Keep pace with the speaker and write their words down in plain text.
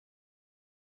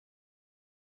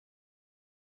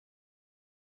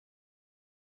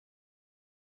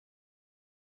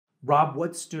Rob,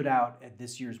 what stood out at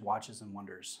this year's Watches and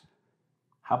Wonders?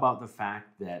 How about the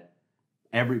fact that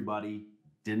everybody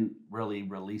didn't really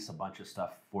release a bunch of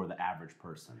stuff for the average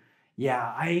person?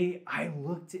 Yeah, I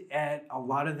looked at a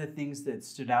lot of the things that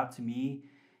stood out to me,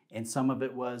 and some of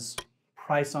it was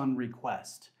price on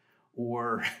request,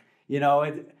 or,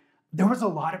 there was a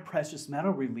lot of precious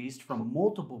metal released from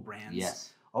multiple brands.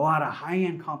 Yes. A lot of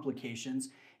high-end complications.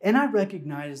 And I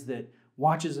recognize that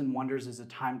Watches and Wonders is a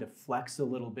time to flex a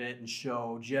little bit and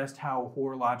show just how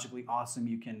horologically awesome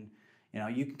you can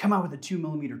come out with a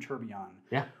 2mm tourbillon.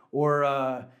 Yeah. Or,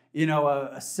 a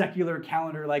secular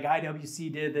calendar like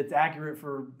IWC did that's accurate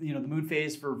for, the moon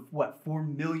phase for, 4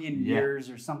 million years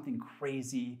or something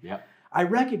crazy. Yeah. I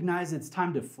recognize it's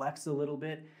time to flex a little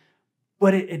bit,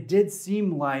 but it did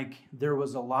seem like there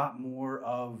was a lot more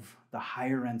of the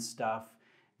higher end stuff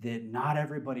that not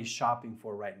everybody's shopping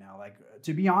for right now. Like,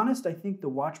 to be honest, I think the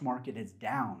watch market is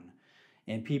down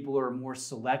and people are more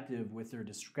selective with their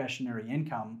discretionary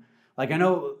income. Like, I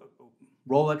know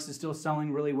Rolex is still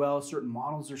selling really well. Certain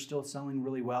models are still selling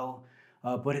really well.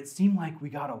 But it seemed like we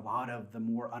got a lot of the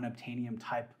more unobtainium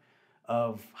type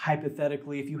of,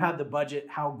 hypothetically, if you had the budget,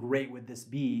 how great would this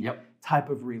be? Yep. Type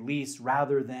of release,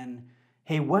 rather than,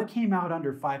 hey, what came out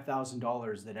under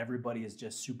 $5,000 that everybody is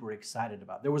just super excited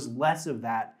about? There was less of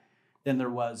that than there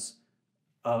was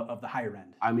of the higher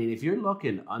end. I mean, if you're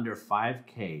looking under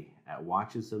 $5K at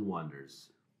Watches and Wonders,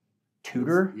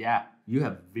 Tudor? Yeah, you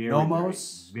have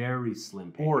Nomos, very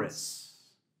slim pickings. Boris.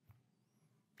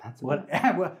 That's what?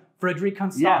 Frederic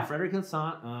Constant. Yeah, Frederic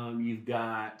Constant. You've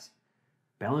got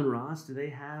Bell and Ross. Do they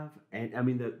have? And I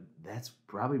mean, that's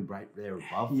probably right there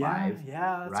above five.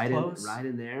 Yeah, that's right close. right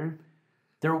in there.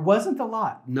 There wasn't a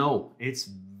lot. No, it's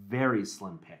very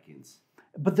slim pickings.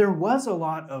 But there was a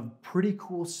lot of pretty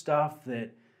cool stuff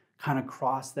that kind of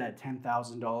crossed that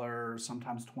 $10,000,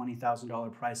 sometimes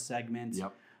 $20,000 price segment.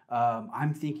 Yep.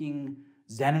 I'm thinking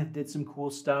Zenith did some cool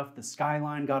stuff. The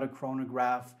Skyline got a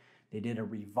chronograph. They did a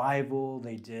revival.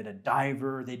 They did a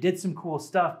diver. They did some cool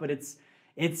stuff, but it's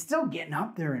still getting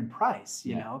up there in price,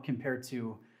 you know, compared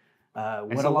to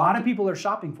what a lot of people are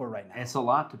shopping for right now. It's a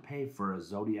lot to pay for a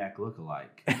Zodiac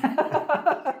lookalike.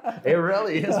 It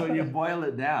really is when you boil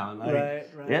it down. Like, right.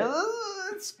 Yeah,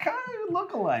 it's kind of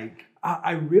lookalike.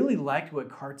 I really liked what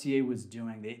Cartier was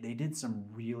doing. They did some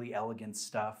really elegant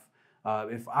stuff.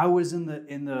 If I was in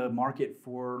the market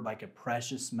for like a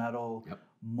precious metal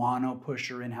mono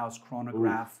pusher in-house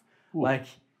chronograph, like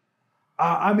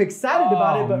I'm excited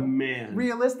about it, but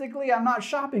realistically, I'm not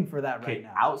shopping for that right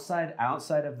now.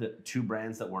 Outside of the two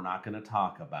brands that we're not going to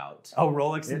talk about. Oh,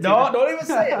 Rolex. No, don't even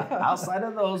say it. Outside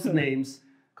of those names,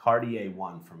 Cartier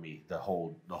won for me the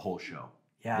whole show.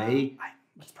 Yeah,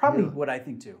 it's probably what I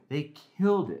think too. They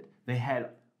killed it. They had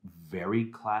very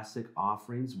classic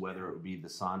offerings, whether it would be the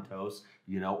Santos,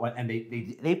 and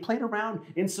they played around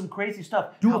in some crazy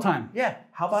stuff. Dual time. Yeah.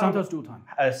 How about Santos dual time?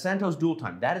 Santos dual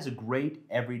time. That is a great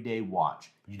everyday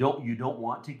watch. You don't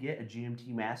want to get a GMT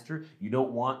Master. You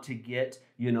don't want to get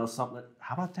something.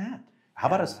 How about that? How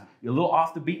about a little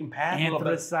off the beaten path?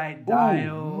 Anthracite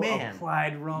dial,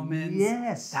 applied Romans.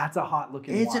 Yes, that's a hot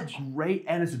looking watch. It's a great,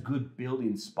 and it's a good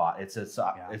building spot. It's a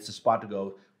spot to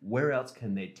go. Where else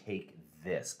can they take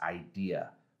this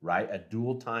idea, right? A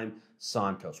dual time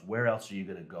Santos. Where else are you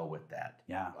going to go with that?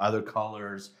 Yeah. Other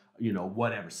colors,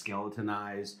 whatever,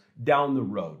 skeletonized down the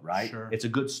road, right? Sure. It's a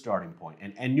good starting point.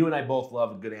 And you and I both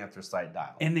love a good anthracite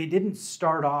dial. And they didn't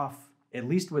start off, at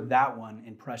least with that one,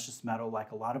 in precious metal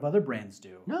like a lot of other brands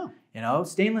do. No.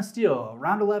 Stainless steel,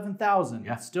 around 11,000.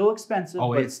 Yeah. It's still expensive,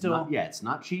 but it's still it's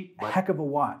not cheap. A heck of a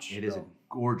watch. It is a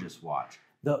gorgeous watch.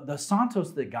 The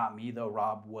Santos that got me though,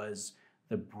 Rob, was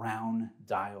the brown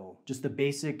dial, just the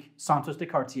basic Santos de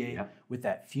Cartier with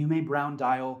that fume brown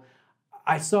dial.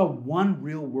 I saw one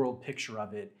real world picture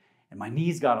of it and my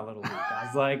knees got a little weak. I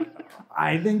was like,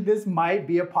 I think this might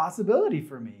be a possibility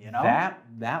for me,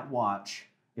 That watch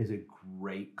is a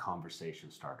great conversation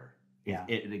starter. Yeah.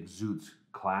 It exudes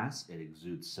class, it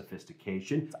exudes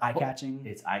sophistication. It's eye-catching.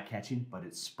 It's eye-catching, but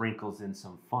it sprinkles in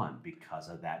some fun because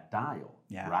of that dial,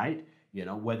 right?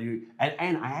 Whether you,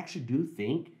 and I actually do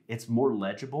think it's more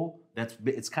legible.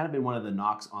 It's kind of been one of the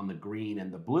knocks on the green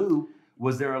and the blue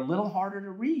was they're a little harder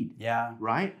to read. Yeah.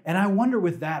 Right? And I wonder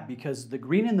with that, because the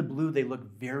green and the blue, they look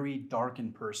very dark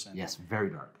in person. Yes, very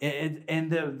dark.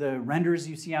 And the renders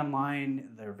you see online,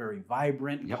 they're very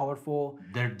vibrant, colorful.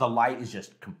 The light is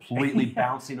just completely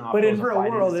bouncing off. But in real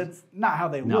world, it's not how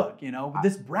they look,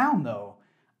 This brown, though,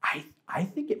 I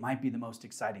think it might be the most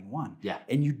exciting one. Yeah.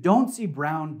 And you don't see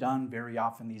brown done very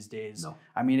often these days. No.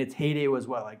 I mean, its heyday was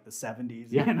what, like the 70s,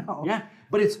 Yeah. you know? Yeah.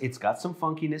 But it's got some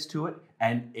funkiness to it,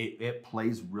 and it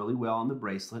plays really well on the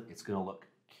bracelet. It's going to look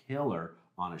killer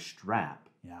on a strap.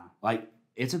 Yeah. Like,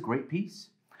 it's a great piece.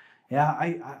 Yeah,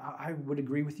 I would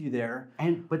agree with you there.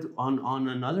 But on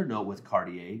another note with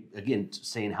Cartier, again,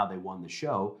 saying how they won the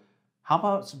show, how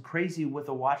about some crazy with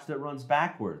a watch that runs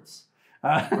backwards?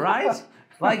 Right?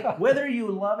 Like, whether you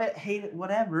love it, hate it,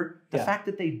 whatever, the fact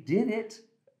that they did it,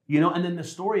 and then the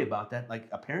story about that, like,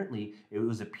 apparently it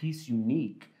was a piece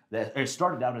unique. It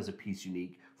started out as a piece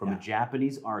unique from a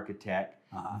Japanese architect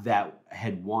that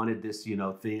had wanted this,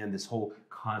 thing, and this whole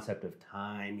concept of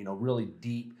time, really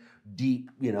deep,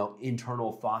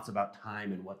 internal thoughts about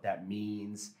time and what that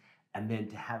means. And then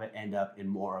to have it end up in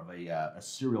more of a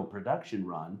serial production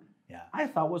run, I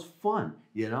thought was fun.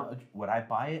 Would I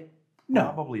buy it? No.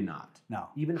 Probably not. No.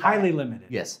 Even highly limited.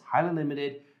 Yes, highly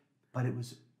limited. But it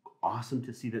was awesome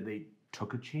to see that they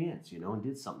took a chance, and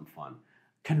did something fun.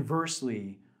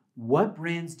 Conversely, what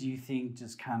brands do you think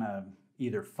just kind of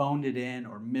either phoned it in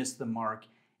or missed the mark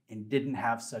and didn't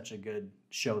have such a good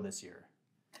show this year?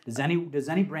 Does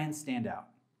any brand stand out?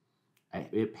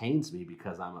 It pains me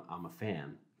because I'm a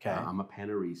fan. Okay. I'm a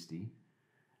paneristi.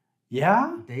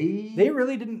 Yeah, they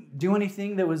really didn't do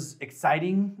anything that was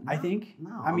exciting. No, I think.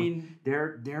 No, I mean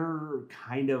they're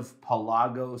kind of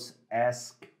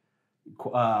Pelagos-esque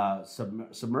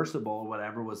submersible or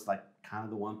whatever was like kind of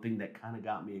the one thing that kind of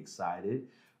got me excited.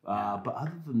 But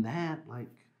other than that, like,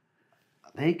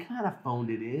 they kind of phoned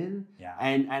it in. Yeah.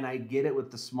 And I get it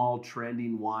with the small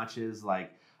trending watches.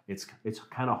 Like, it's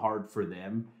kind of hard for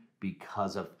them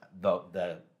because of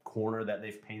the corner that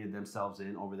they've painted themselves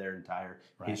in over their entire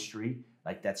history.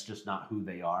 Like, that's just not who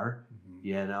they are,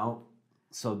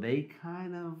 So they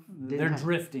kind of... They're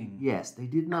drifting. Yes, they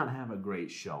did not have a great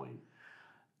showing.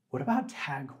 What about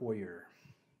Tag Heuer?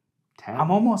 Tag? I'm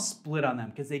almost split on them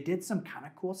because they did some kind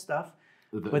of cool stuff.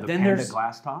 But then there's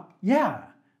glass top? Yeah.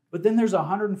 But then there's a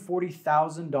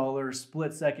 $140,000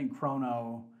 split-second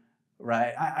chrono,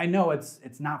 right? I know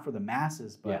it's not for the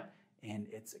masses, but and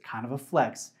it's kind of a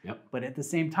flex. Yep. But at the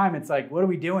same time, it's like, what are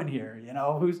we doing here?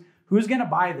 Who's gonna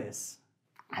buy this?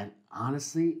 And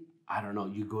honestly, I don't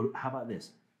know. How about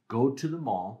this? Go to the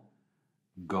mall,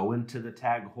 go into the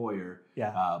Tag Heuer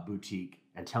boutique,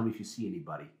 and tell me if you see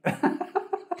anybody.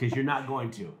 Because you're not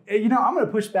going to. I'm going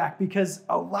to push back because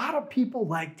a lot of people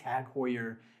like Tag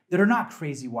Heuer that are not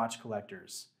crazy watch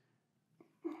collectors.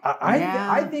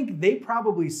 I think they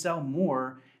probably sell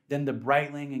more than the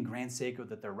Breitling and Grand Seiko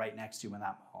that they're right next to in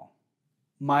that mall.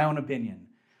 My own opinion.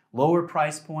 Lower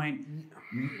price point,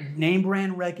 name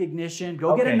brand recognition.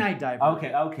 Go get a night diver.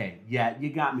 Okay. Yeah, you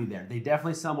got me there. They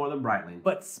definitely sell more than Breitling.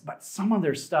 But some of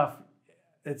their stuff,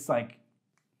 it's like,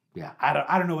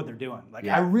 I don't know what they're doing. Like,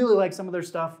 I really like some of their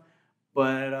stuff,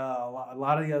 but a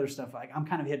lot of the other stuff, like, I'm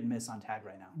kind of hit and miss on Tag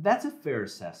right now. That's a fair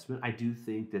assessment. I do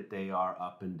think that they are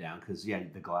up and down because,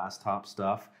 the glass top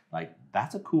stuff, like,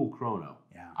 that's a cool chrono.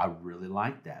 Yeah. I really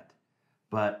like that.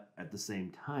 But at the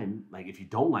same time, like, if you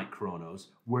don't like chronos,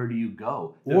 where do you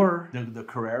go? Or the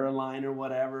Carrera line or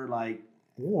whatever, like.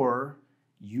 Or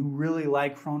you really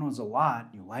like chronos a lot,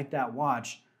 you like that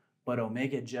watch, but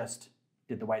Omega just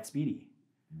did the White Speedy.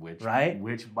 What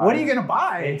are you gonna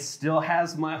buy? It still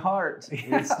has my heart.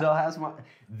 Yeah. It still has my.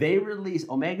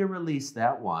 Omega released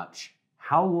that watch.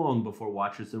 How long before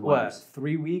Watches and Wonders?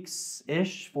 3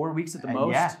 weeks-ish, 4 weeks at the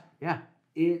most. Yeah.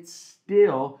 It's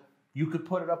still. You could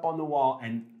put it up on the wall,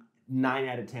 and 9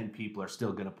 out of 10 people are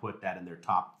still gonna put that in their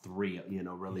top 3,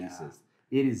 releases.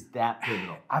 Yeah. It is that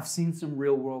pivotal. I've seen some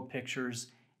real-world pictures,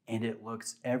 and it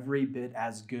looks every bit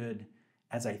as good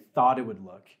as I thought it would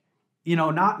look.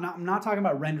 I'm not talking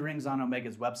about renderings on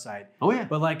Omega's website. Oh, yeah.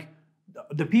 But like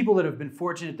the people that have been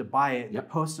fortunate to buy it, they're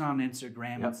posting on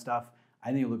Instagram and stuff.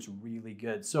 I think it looks really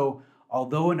good. So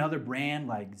although another brand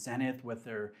like Zenith with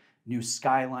their new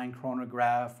Skyline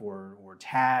chronograph or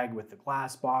Tag with the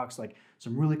glass box, like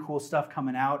some really cool stuff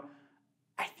coming out,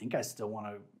 I think I still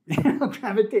want to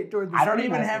gravitate toward this. I don't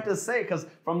even have to say, because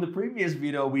from the previous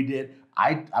video we did,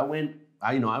 I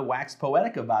waxed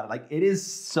poetic about it. Like, it is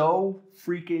so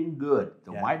freaking good.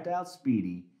 The wiped out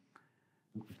Speedy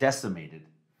decimated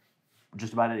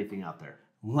just about anything out there.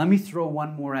 Let me throw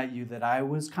one more at you that I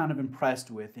was kind of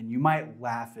impressed with, and you might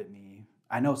laugh at me.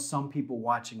 I know some people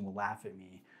watching will laugh at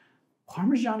me.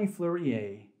 Parmigiani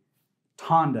Fleurier,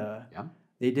 Tonda,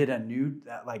 they did a new,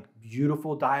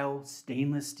 beautiful dial,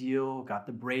 stainless steel, got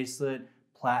the bracelet,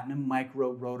 platinum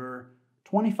micro rotor,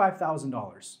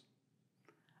 $25,000.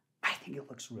 I think it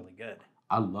looks really good.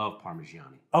 I love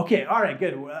Parmigiani. Okay, all right,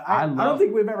 good. I don't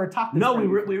think we've ever talked this. No, we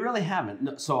really haven't.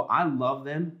 No, so I love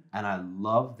them, and I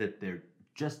love that they're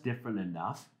just different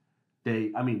enough.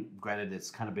 I mean, granted, it's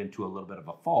kind of been to a little bit of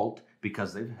a fault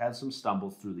because they've had some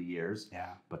stumbles through the years.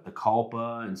 Yeah. But the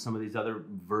Culpa and some of these other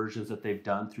versions that they've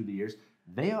done through the years,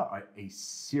 they are a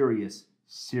serious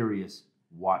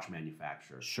watch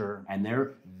manufacturer. Sure. And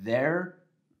their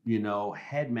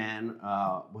head man,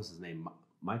 what's his name?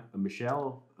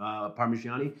 Michel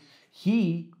Parmigiani.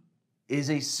 He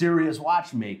is a serious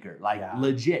watchmaker,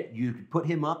 legit. You could put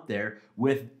him up there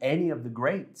with any of the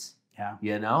greats. Yeah.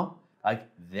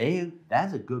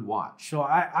 That's a good watch. So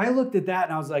I looked at that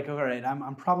and I was like, all right,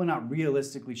 I'm probably not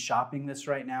realistically shopping this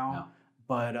right now,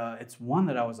 but it's one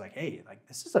that I was like, hey,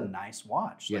 this is a nice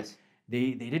watch. Yes.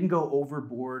 They didn't go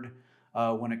overboard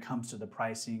when it comes to the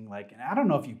pricing. And I don't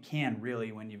know if you can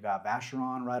really when you've got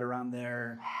Vacheron right around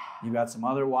there. You've got some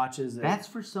other watches. That's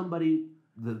for somebody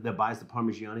that buys the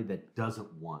Parmigiani that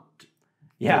doesn't want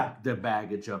the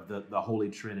baggage of the Holy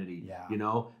Trinity. Yeah.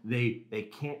 They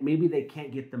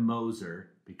can't get the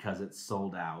Moser because it's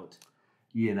sold out.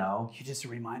 You just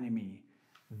reminded me.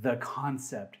 The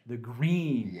concept, the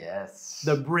green, yes,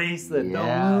 the bracelet, the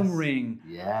loom ring.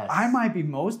 Yes. I might be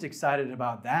most excited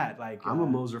about that. I'm a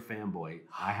Moser fanboy.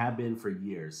 I have been for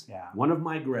years. Yeah. One of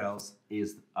my grails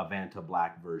is a Vanta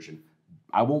Black version.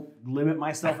 I won't limit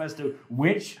myself as to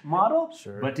which model,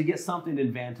 but to get something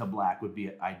in Vanta Black would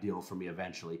be ideal for me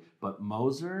eventually. But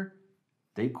Moser,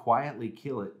 they quietly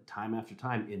kill it time after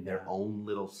time in their own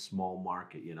little small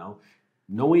market,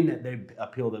 knowing that they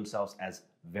appeal themselves as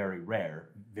very rare.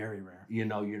 Very rare. You're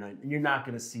not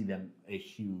going to see them a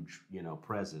huge,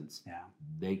 presence. Yeah.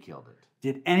 They killed it.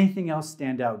 Did anything else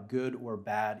stand out, good or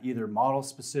bad, either model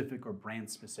specific or brand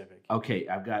specific? Okay,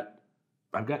 I've got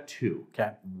two.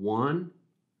 Okay. One,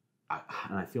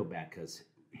 and I feel bad because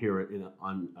here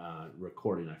on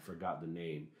recording I forgot the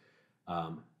name.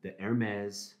 The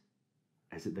Hermes,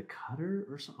 is it the Cutter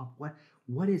or something?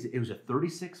 What is it? It was a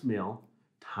 36 mil,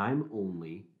 time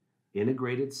only,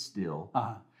 integrated still.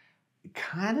 It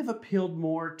kind of appealed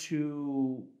more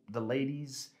to the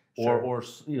ladies, or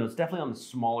it's definitely on the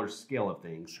smaller scale of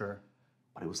things. Sure.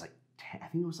 But it was I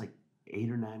think it was 8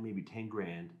 or 9, maybe 10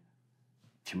 grand.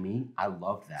 To me, I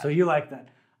loved that. So you like that?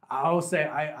 I'll say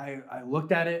I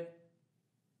looked at it.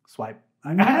 Swipe.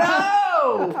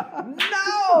 No.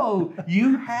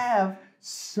 You have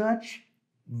such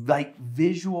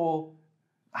visual.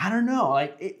 I don't know,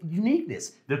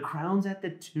 uniqueness. The crown's at the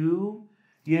 2,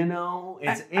 and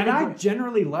I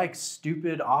generally like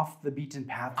stupid, off the beaten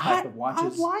path type of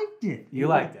watches. I liked it. You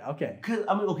liked it, okay?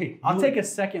 I'll take a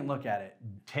second look at it.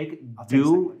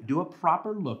 Do a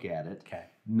proper look at it. Okay.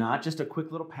 Not just a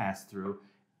quick little pass through.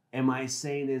 Am I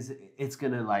saying it's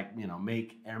gonna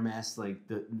make Hermes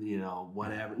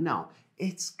whatever? No,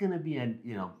 it's gonna be a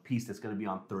piece that's gonna be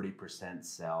on 30%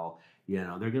 sell.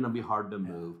 They're gonna be hard to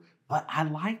move. But I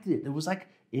liked it. It was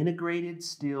integrated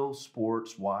steel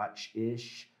sports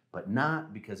watch-ish, but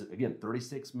not because, again,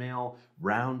 36 mil,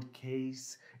 round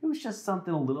case. It was just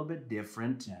something a little bit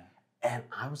different. Yeah. And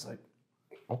I was like,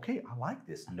 okay, I like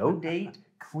this. No date,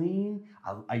 clean.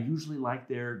 I usually like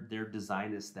their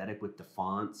design aesthetic with the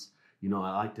fonts. I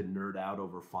like to nerd out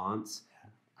over fonts.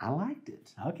 I liked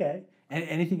it. Okay. And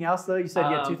anything else, though? You said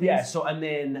you had two things? Yeah, and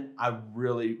then I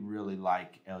really, really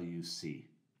like LUC.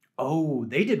 Oh,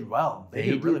 they did well. They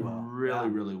did really well.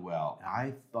 Really well.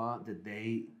 I thought that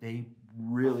they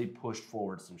really pushed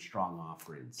forward some strong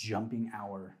offerings. Jumping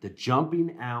hour. The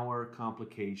jumping hour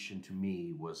complication to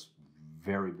me was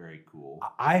very, very cool.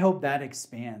 I hope that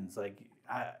expands.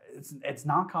 It's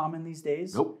not common these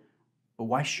days. Nope. But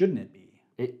why shouldn't it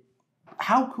be?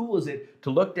 How cool is it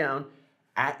to look down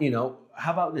at,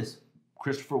 how about this?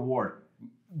 Christopher Ward.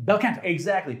 Belcanto.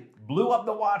 Exactly. Blew up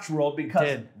the watch world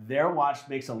because their watch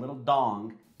makes a little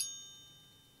dong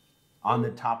on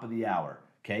the top of the hour.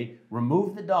 Okay?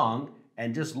 Remove the dong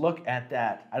and just look at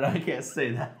that. I can't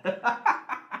say that.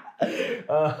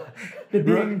 The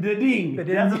ding.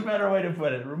 That's a better way to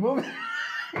put it. Remove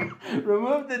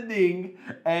the ding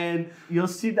and you'll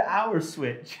see the hour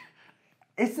switch.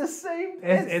 It's the same.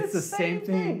 It's the same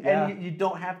thing. Yeah. And you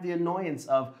don't have the annoyance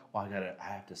of, I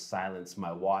have to silence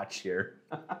my watch here.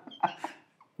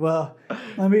 Well,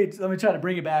 let me try to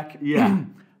bring it back. Yeah.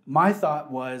 My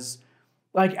thought was,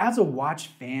 as a watch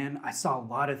fan, I saw a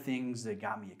lot of things that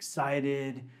got me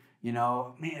excited.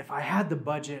 Man, if I had the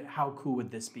budget, how cool would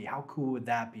this be? How cool would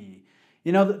that be?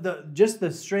 Just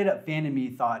the straight up fan in me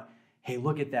thought, hey,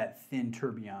 look at that thin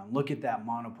tourbillon. Look at that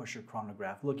monopusher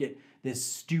chronograph. Look at this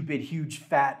stupid, huge,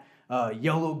 fat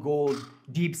yellow gold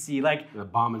deep sea. Like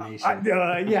abomination.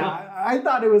 I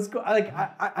thought it was cool. Like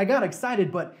I got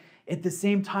excited, but at the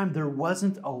same time, there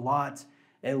wasn't a lot,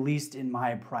 at least in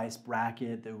my price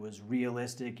bracket, that was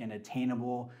realistic and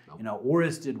attainable. Nope. You know,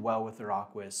 Oris did well with their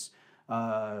Aquas.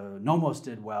 Nomos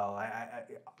did well.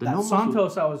 That Nomos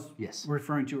Santos I was yes.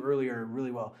 referring to earlier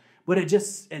really well. But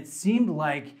it seemed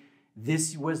like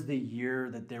this was the year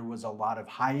that there was a lot of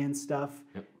high-end stuff,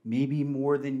 yep. maybe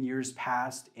more than years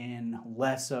past, and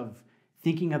less of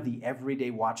thinking of the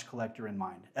everyday watch collector in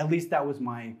mind. At least that was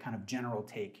my kind of general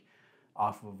take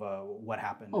off of what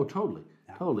happened. Oh, totally.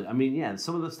 Yeah. Totally. I mean, yeah,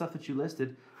 some of the stuff that you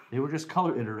listed, they were just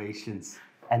color iterations,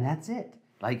 and that's it.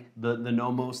 Like the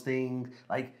Nomos thing,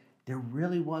 like there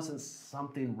really wasn't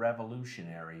something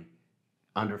revolutionary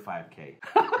under 5K.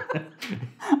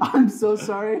 I'm so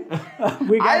sorry.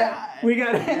 We got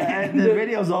the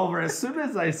video's over. As soon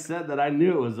as I said that, I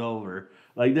knew it was over.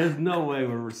 Like, there's no way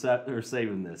we're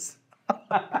saving this.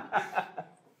 I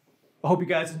hope you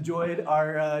guys enjoyed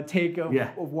our take of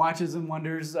Watches and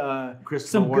Wonders.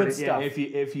 Some good stuff. Yeah,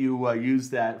 if you use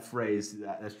that phrase,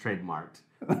 that's trademarked.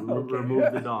 Okay.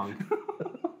 Remove the dong.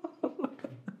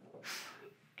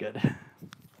 Good.